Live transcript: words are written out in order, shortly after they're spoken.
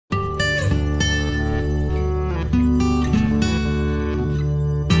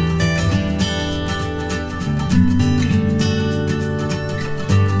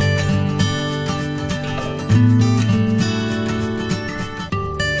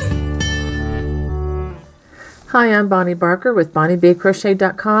Hi, I'm Bonnie Barker with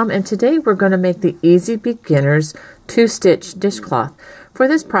BonnieBayCrochet.com, and today we're going to make the Easy Beginners 2-stitch dishcloth. For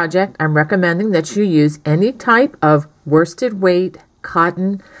this project, I'm recommending that you use any type of worsted weight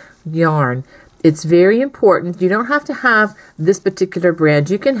cotton yarn. It's very important. You don't have to have this particular brand.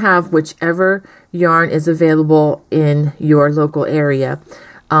 You can have whichever yarn is available in your local area.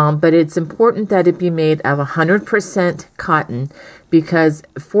 But it's important that it be made of 100% cotton, because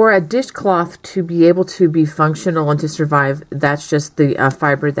for a dishcloth to be able to be functional and to survive, that's just the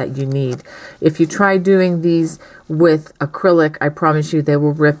fiber that you need. If you try doing these with acrylic, I promise you they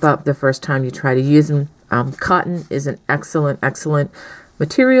will rip up the first time you try to use them. Cotton is an excellent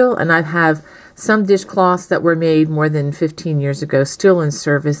material, and I have some dishcloths that were made more than 15 years ago still in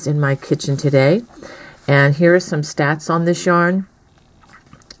service in my kitchen today. And here are some stats on this yarn.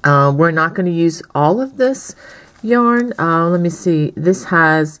 We're not going to use all of this yarn. Let me see. This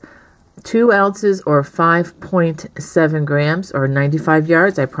has 2 ounces or 5.7 grams or 95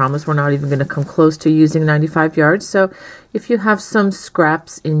 yards. I promise we're not even going to come close to using 95 yards. So if you have some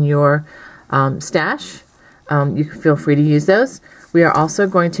scraps in your stash, you can feel free to use those. We are also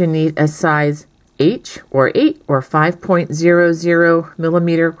going to need a size H or 8 or 5.00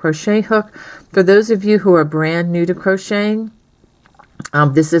 millimeter crochet hook. For those of you who are brand new to crocheting,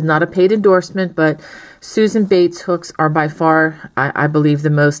 this is not a paid endorsement, but Susan Bates hooks are by far, I believe, the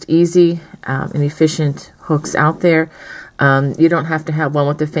most easy and efficient hooks out there. You don't have to have one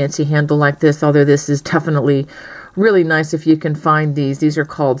with a fancy handle like this, although this is definitely really nice if you can find these. These are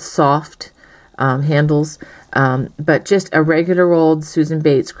called soft handles, but just a regular old Susan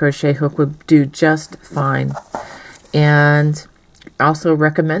Bates crochet hook would do just fine. And also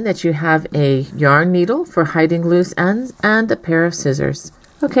recommend that you have a yarn needle for hiding loose ends and a pair of scissors.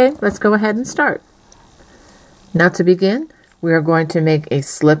 Okay, let's go ahead and start. Now to begin, we are going to make a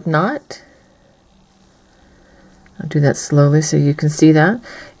slip knot. I'll do that slowly so you can see that.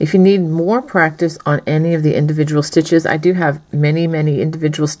 If you need more practice on any of the individual stitches, I do have many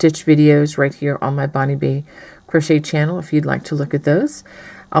individual stitch videos right here on my Bonnie Bay Crochet channel if you'd like to look at those.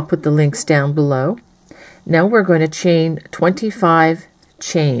 I'll put the links down below. Now we're going to chain 25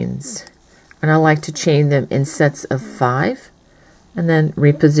 chains, and I like to chain them in sets of 5, and then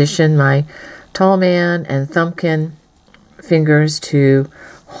reposition my tall man and thumbkin fingers to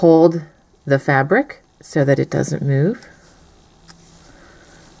hold the fabric so that it doesn't move.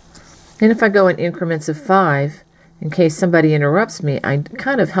 And if I go in increments of 5, in case somebody interrupts me, it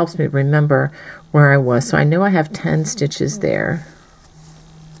kind of helps me remember where I was. So I know I have 10 stitches there.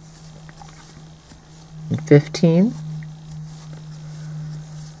 15,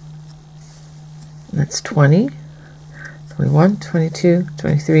 that's 20, 21, 22,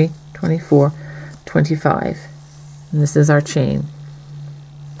 23, 24, 25, and this is our chain.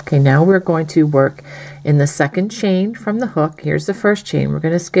 Okay, now we're going to work in the second chain from the hook. Here's the first chain. We're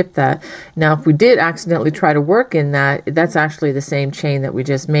going to skip that. Now if we did accidentally try to work in that, that's actually the same chain that we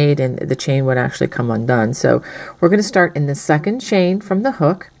just made, and the chain would actually come undone. So we're going to start in the second chain from the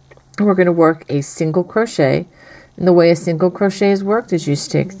hook. We're going to work a single crochet, and the way a single crochet is worked is you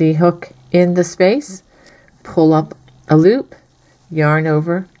stick the hook in the space, pull up a loop, yarn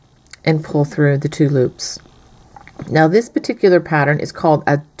over, and pull through the 2 loops. Now this particular pattern is called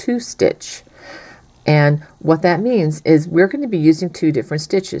a 2-stitch, and what that means is we're going to be using 2 different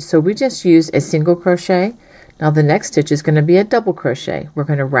stitches. So we just use a single crochet. Now the next stitch is going to be a double crochet. We're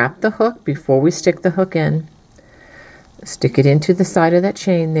going to wrap the hook before we stick the hook in. Stick it into the side of that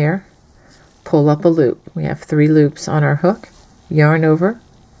chain there, pull up a loop. We have 3 loops on our hook, yarn over,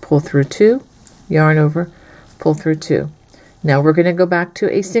 pull through 2, yarn over, pull through 2. Now we're going to go back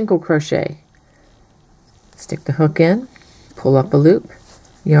to a single crochet. Stick the hook in, pull up a loop,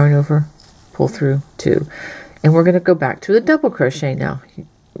 yarn over, pull through 2. And we're going to go back to the double crochet now.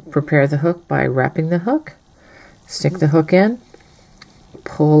 Prepare the hook by wrapping the hook, stick the hook in,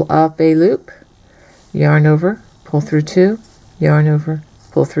 pull up a loop, yarn over, pull through 2, yarn over,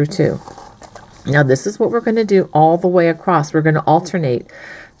 pull through 2. Now this is what we're going to do all the way across. We're going to alternate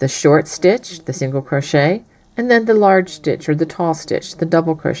the short stitch, the single crochet, and then the large stitch or the tall stitch, the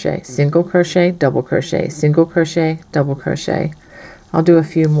double crochet, single crochet, double crochet, single crochet, double crochet. I'll do a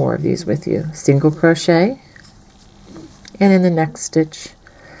few more of these with you. Single crochet, and in the next stitch,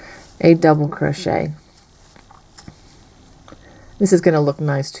 a double crochet. This is going to look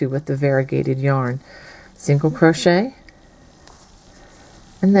nice too with the variegated yarn. Single crochet,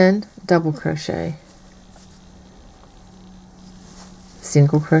 and then double crochet,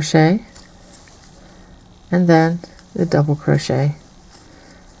 single crochet, and then the double crochet.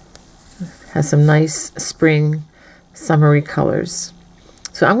 Has some nice spring summery colors.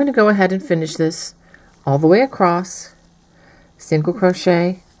 So I'm going to go ahead and finish this all the way across, single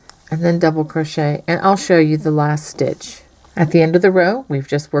crochet, and then double crochet, and I'll show you the last stitch. At the end of the row, we've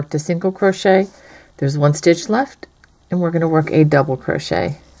just worked a single crochet. There's one stitch left, and we're going to work a double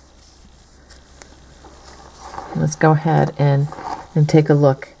crochet. Let's go ahead and take a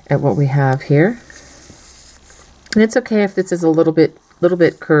look at what we have here. And it's okay if this is a little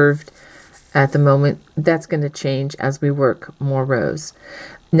bit curved at the moment. That's going to change as we work more rows.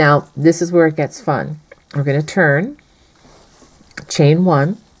 Now, this is where it gets fun. We're going to turn, chain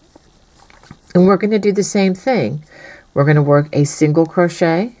 1, and we're going to do the same thing. We're going to work a single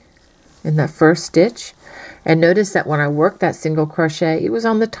crochet in that first stitch, and notice that when I worked that single crochet, it was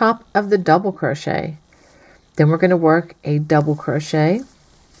on the top of the double crochet. Then we're going to work a double crochet,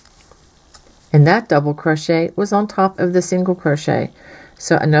 and that double crochet was on top of the single crochet.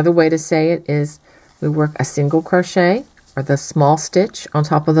 So another way to say it is we work a single crochet, or the small stitch, on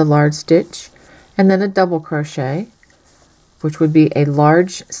top of the large stitch, and then a double crochet, which would be a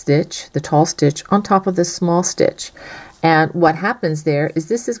large stitch, the tall stitch, on top of the small stitch. And what happens there is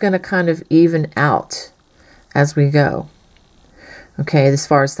this is going to kind of even out as we go, okay, as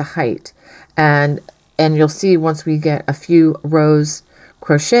far as the height. And you'll see once we get a few rows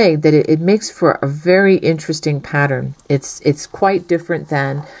crocheted that it makes for a very interesting pattern. It's quite different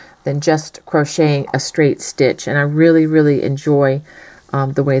than just crocheting a straight stitch, and I really enjoy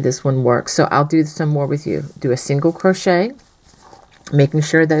the way this one works. So I'll do some more with you. Do a single crochet, making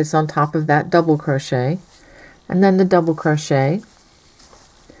sure that it's on top of that double crochet, and then the double crochet,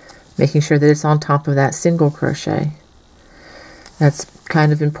 making sure that it's on top of that single crochet. That's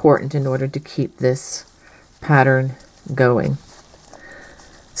kind of important in order to keep this pattern going.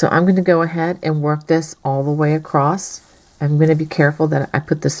 So I'm going to go ahead and work this all the way across. I'm going to be careful that I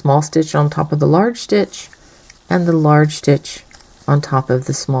put the small stitch on top of the large stitch and the large stitch on top of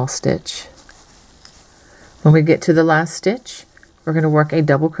the small stitch. When we get to the last stitch, we're going to work a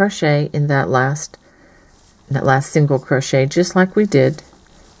double crochet in that last single crochet, just like we did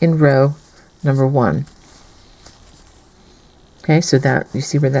in row number 1. Okay, so that you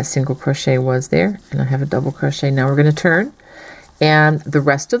see where that single crochet was there, and I have a double crochet. Now we're going to turn, and the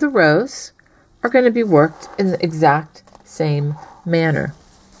rest of the rows are going to be worked in the exact same manner.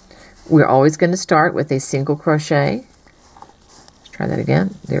 We're always going to start with a single crochet. Let's try that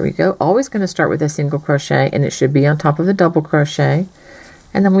again. There we go. Always going to start with a single crochet, and it should be on top of the double crochet,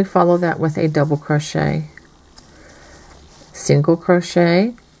 and then we follow that with a double crochet, single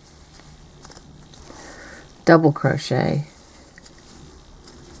crochet, double crochet,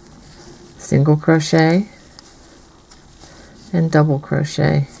 single crochet, and double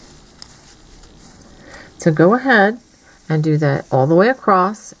crochet. So go ahead and do that all the way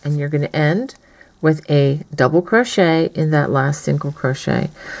across, and you're going to end with a double crochet in that last single crochet.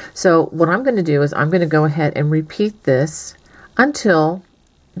 So what I'm going to do is I'm going to go ahead and repeat this until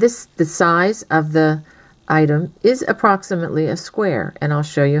the size of the item is approximately a square, and I'll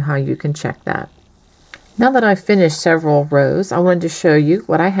show you how you can check that. Now that I've finished several rows, I wanted to show you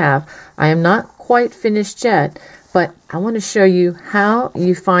what I have. I am not quite finished yet, but I want to show you how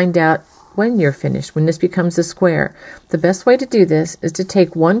you find out when you're finished, when this becomes a square. The best way to do this is to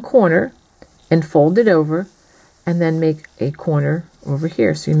take one corner and fold it over, and then make a corner over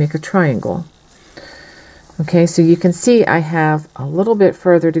here, so you make a triangle. Okay, so you can see I have a little bit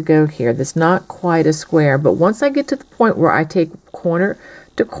further to go here. That's not quite a square, but once I get to the point where I take corner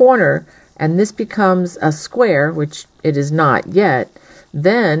to corner and this becomes a square, which it is not yet,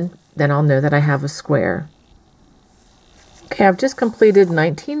 then I'll know that I have a square. Okay, I've just completed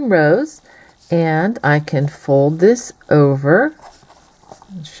 19 rows, and I can fold this over.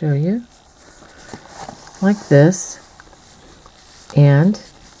 I'll show you like this, and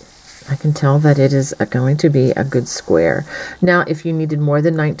I can tell that it is going to be a good square. Now, if you needed more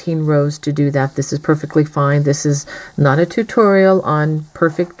than 19 rows to do that, this is perfectly fine. This is not a tutorial on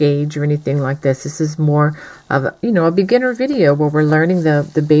perfect gauge or anything like this. This is more of a beginner video where we're learning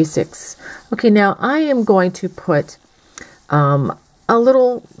the basics. Okay, now I am going to put a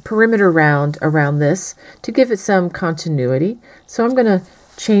little perimeter round around this to give it some continuity. So I'm going to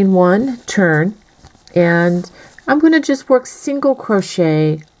chain 1, turn, and I'm going to just work single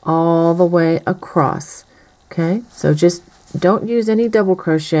crochet all the way across. Okay, so just don't use any double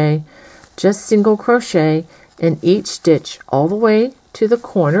crochet, just single crochet in each stitch all the way to the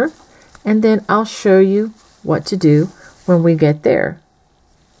corner, and then I'll show you what to do when we get there.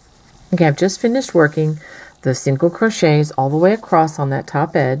 Okay, I've just finished working the single crochets all the way across on that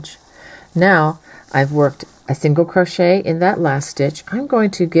top edge. Now I've worked a single crochet in that last stitch. I'm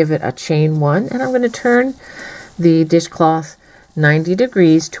going to give it a chain 1, and I'm going to turn the dishcloth 90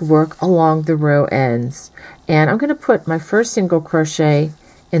 degrees to work along the row ends. And I'm going to put my first single crochet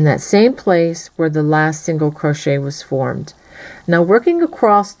in that same place where the last single crochet was formed. Now, working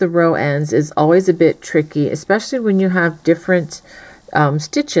across the row ends is always a bit tricky, especially when you have different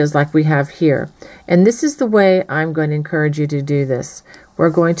stitches like we have here. And this is the way I'm going to encourage you to do this. We're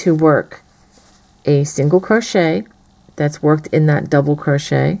going to work a single crochet that's worked in that double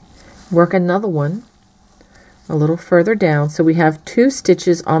crochet, work another one a little further down, so we have 2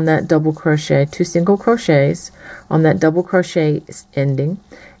 stitches on that double crochet, 2 single crochets on that double crochet ending,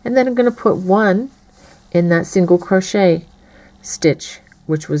 and then I'm going to put 1 in that single crochet stitch,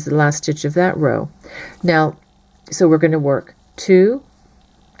 which was the last stitch of that row. Now, so we're going to work 2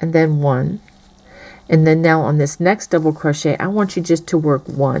 and then 1, and then now on this next double crochet I want you just to work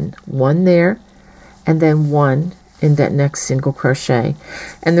 1 there, and then 1 in that next single crochet.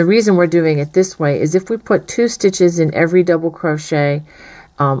 And the reason we're doing it this way is if we put 2 stitches in every double crochet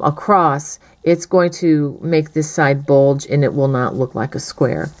across, it's going to make this side bulge and it will not look like a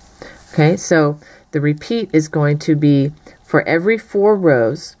square. Okay, so the repeat is going to be for every 4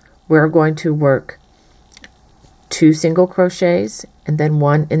 rows we're going to work 2 single crochets, and then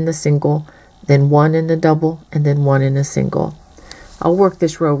 1 in the single, then 1 in the double, and then 1 in a single. I'll work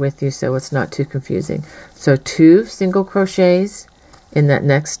this row with you so it's not too confusing. So 2 single crochets in that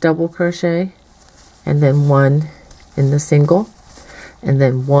next double crochet, and then 1 in the single, and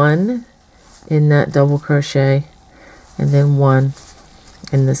then 1 in that double crochet, and then 1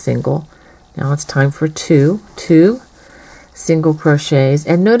 in the single. Now it's time for 2 single crochets.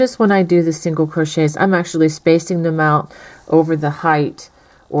 And notice when I do the single crochets, I'm actually spacing them out over the height,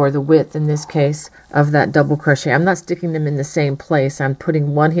 or the width in this case, of that double crochet. I'm not sticking them in the same place. I'm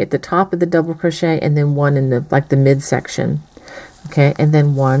putting 1 here at the top of the double crochet, and then 1 in the like the midsection. Okay, and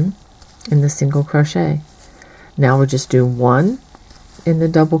then 1 in the single crochet. Now we'll just do 1 in the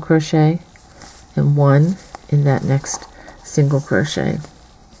double crochet and 1 in that next single crochet.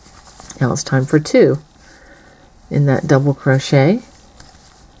 Now it's time for 2 in that double crochet,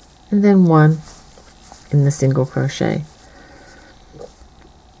 and then 1 in the single crochet.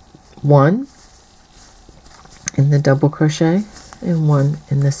 1 in the double crochet and 1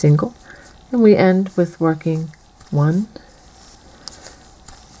 in the single, and we end with working 1,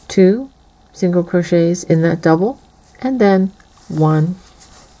 2 single crochets in that double, and then 1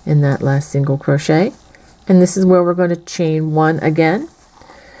 in that last single crochet. And this is where we're going to chain 1 again,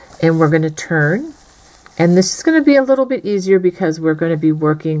 and we're going to turn, and this is going to be a little bit easier because we're going to be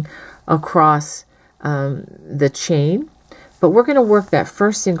working across the chain. But we're going to work that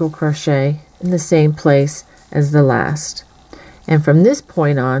first single crochet in the same place as the last. And from this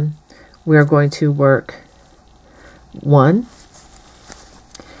point on, we are going to work 1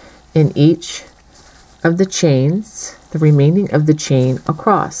 in each of the chains, the remaining of the chain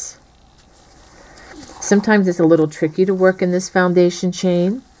across. Sometimes it's a little tricky to work in this foundation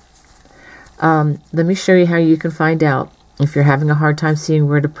chain. Let me show you how you can find out if you're having a hard time seeing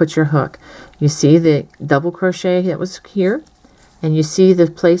where to put your hook. You see the double crochet that was here, and you see the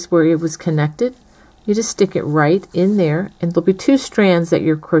place where it was connected. You just stick it right in there, and there'll be 2 strands that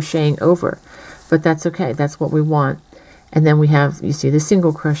you're crocheting over, but that's okay. That's what we want. And then we have, you see the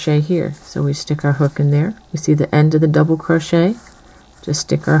single crochet here, so we stick our hook in there. You see the end of the double crochet, just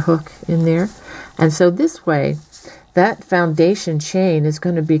stick our hook in there. And so this way, that foundation chain is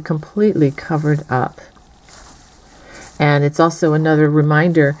going to be completely covered up. And it's also another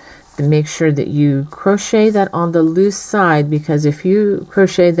reminder to make sure that you crochet that on the loose side, because if you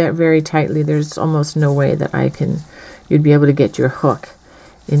crochet that very tightly, there's almost no way that you'd be able to get your hook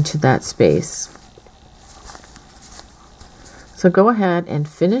into that space. So go ahead and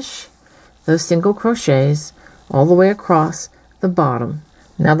finish those single crochets all the way across the bottom.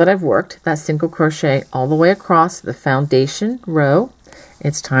 Now that I've worked that single crochet all the way across the foundation row,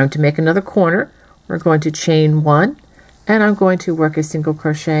 it's time to make another corner. We're going to chain 1, and I'm going to work a single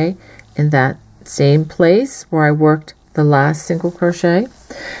crochet in that same place where I worked the last single crochet.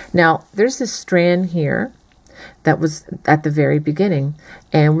 Now there's this strand here that was at the very beginning,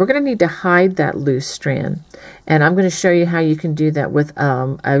 and we're going to need to hide that loose strand, and I'm going to show you how you can do that with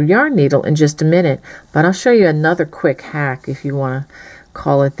a yarn needle in just a minute, but I'll show you another quick hack if you want to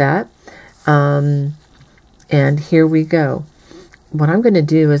call it that. And here we go. What I'm going to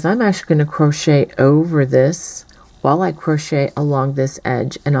do is I'm actually going to crochet over this while I crochet along this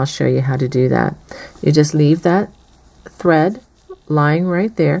edge, and I'll show you how to do that. You just leave that thread lying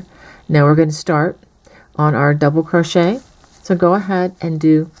right there. Now we're going to start on our double crochet, so go ahead and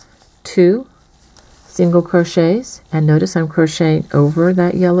do 2 single crochets, and notice I'm crocheting over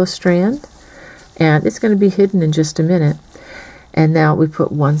that yellow strand, and it's going to be hidden in just a minute. And now we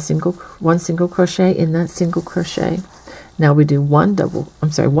put one single crochet in that single crochet. Now we do one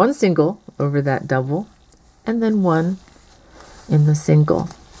single over that double, and then one in the single.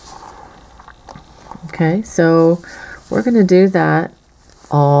 Okay, so we're going to do that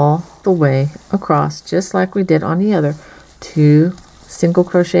all the way across, just like we did on the other. 2 single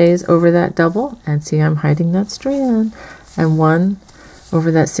crochets over that double, and see, I'm hiding that strand, and 1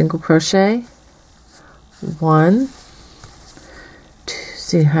 over that single crochet, 1, 2,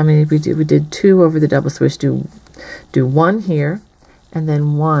 see how many we did. We did 2 over the double, so we should do 1 here, and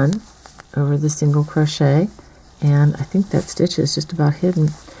then 1 over the single crochet, and I think that stitch is just about hidden,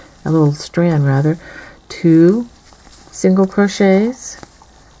 a little strand rather. 2 single crochets,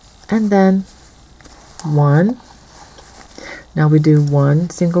 and then 1. Now we do 1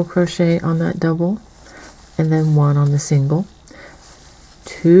 single crochet on that double, and then 1 on the single,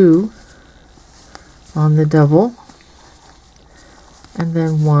 2 on the double, and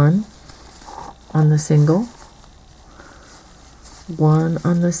then 1 on the single, 1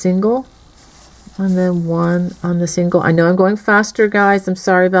 on the single, and then 1 on the single. I know I'm going faster, guys. I'm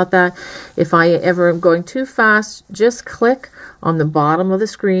sorry about that. If I ever am going too fast, just click on the bottom of the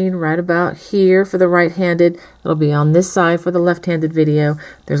screen right about here for the right-handed. It'll be on this side for the left-handed video.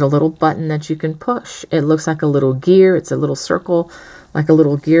 There's a little button that you can push. It looks like a little gear. It's a little circle, like a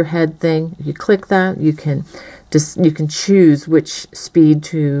little gear head thing. If you click that, you can choose which speed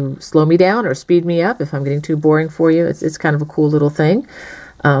to slow me down or speed me up if I'm getting too boring for you. It's kind of a cool little thing.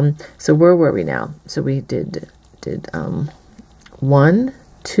 So where were we now? So we did 1,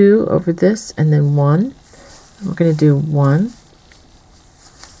 2 over this, and then 1. We're going to do 1,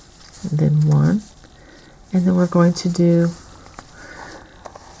 and then 1, and then we're going to do,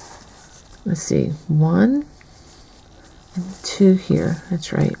 let's see, 1 and 2 here.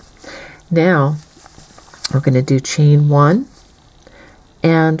 That's right. Now we're going to do chain 1,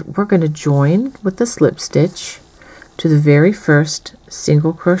 and we're going to join with the slip stitch to the very first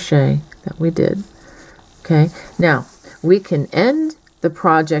single crochet that we did. Okay, now we can end the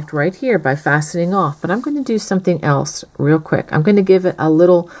project right here by fastening off, but I'm going to do something else real quick. I'm going to give it a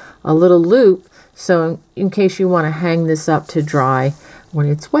little loop, so in case you want to hang this up to dry when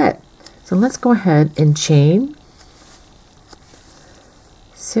it's wet. So let's go ahead and chain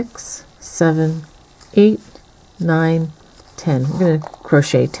 6, 7, 8, 9, 10. We're going to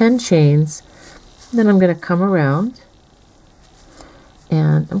crochet 10 chains, then I'm going to come around,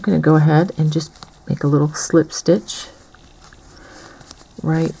 and I'm going to go ahead and just make a little slip stitch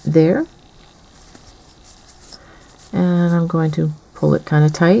right there, and I'm going to pull it kind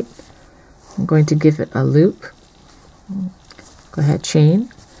of tight. I'm going to give it a loop. Go ahead, chain,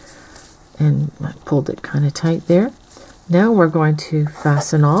 and I pulled it kind of tight there. Now we're going to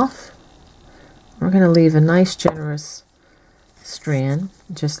fasten off. We're going to leave a nice generous strand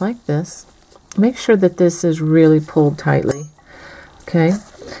just like this. Make sure that this is really pulled tightly, okay,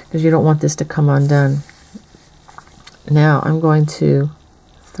 because you don't want this to come undone. Now I'm going to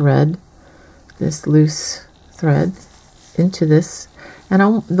thread this loose thread into this,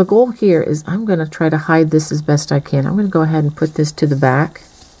 and the goal here is I'm going to try to hide this as best I can. I'm going to go ahead and put this to the back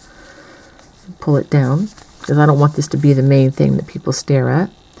and pull it down, because I don't want this to be the main thing that people stare at.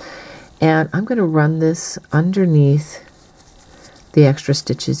 And I'm going to run this underneath the extra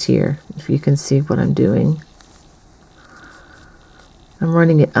stitches here, if you can see what I'm doing. I'm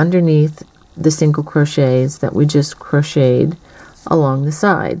running it underneath the single crochets that we just crocheted along the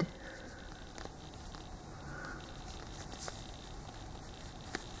side.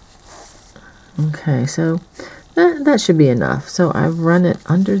 Okay, so that should be enough. So I've run it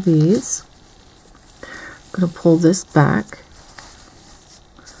under these. I'm going to pull this back.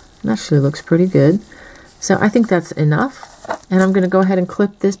 That actually looks pretty good. So I think that's enough. And I'm going to go ahead and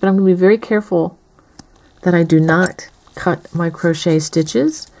clip this, but I'm going to be very careful that I do not cut my crochet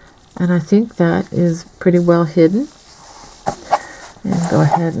stitches. And I think that is pretty well hidden. And go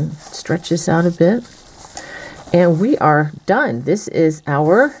ahead and stretch this out a bit. And we are done. This is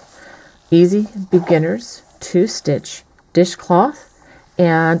our Easy Beginners 2-stitch dishcloth.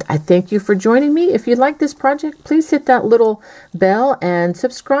 And I thank you for joining me. If you like this project, please hit that little bell and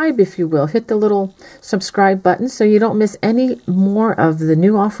subscribe, if you will. Hit the little subscribe button so you don't miss any more of the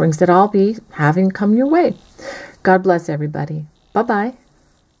new offerings that I'll be having come your way. God bless everybody. Bye-bye.